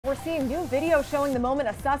We're seeing new video showing the moment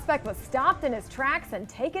a suspect was stopped in his tracks and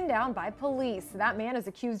taken down by police. That man is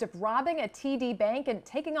accused of robbing a TD bank and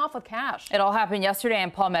taking off with cash. It all happened yesterday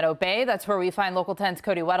in Palmetto Bay. That's where we find Local 10's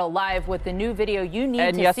Cody Weddle live with the new video you need to see.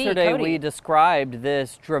 And yesterday Cody. we described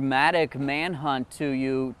this dramatic manhunt to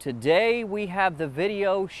you. Today we have the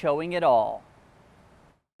video showing it all.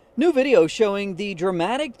 New video showing the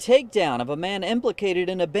dramatic takedown of a man implicated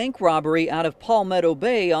in a bank robbery out of Palmetto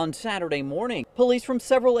Bay on Saturday morning. Police from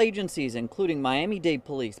several agencies, including Miami-Dade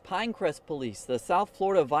Police, Pinecrest Police, the South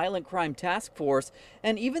Florida Violent Crime Task Force,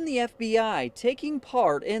 and even the FBI taking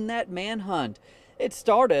part in that manhunt. It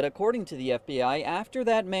started, according to the FBI, after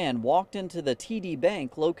that man walked into the TD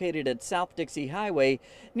Bank located at South Dixie Highway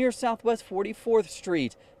near Southwest 44th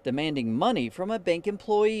Street, demanding money from a bank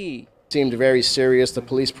employee. Seemed very serious. The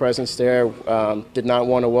police presence there did not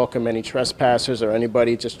want to welcome any trespassers or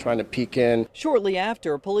anybody just trying to peek in. Shortly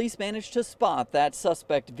after, police managed to spot that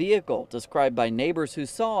suspect vehicle, described by neighbors who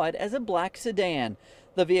saw it as a black sedan.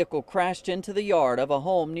 The vehicle crashed into the yard of a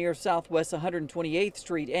home near Southwest 128th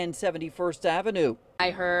Street and 71st Avenue. I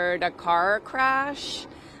heard a car crash.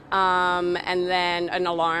 And then an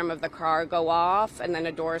alarm of the car go off and then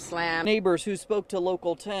a door slam. Neighbors who spoke to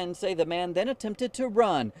Local 10 say the man then attempted to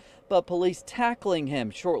run, but police tackling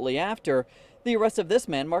him shortly after. The arrest of this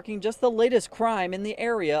man marking just the latest crime in the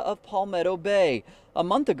area of Palmetto Bay. A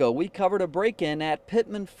month ago, we covered a break-in at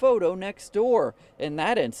Pittman Photo next door. In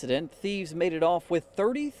that incident, thieves made it off with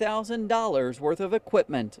 $30,000 worth of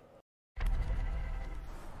equipment.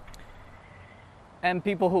 And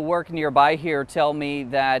people who work nearby here tell me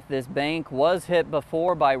that this bank was hit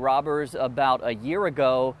before by robbers about a year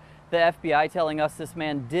ago. The FBI telling us this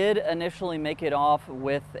man did initially make it off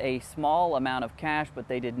with a small amount of cash, but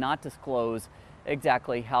they did not disclose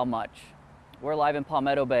exactly how much. We're live in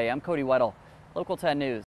Palmetto Bay. I'm Cody Weddle, Local 10 News.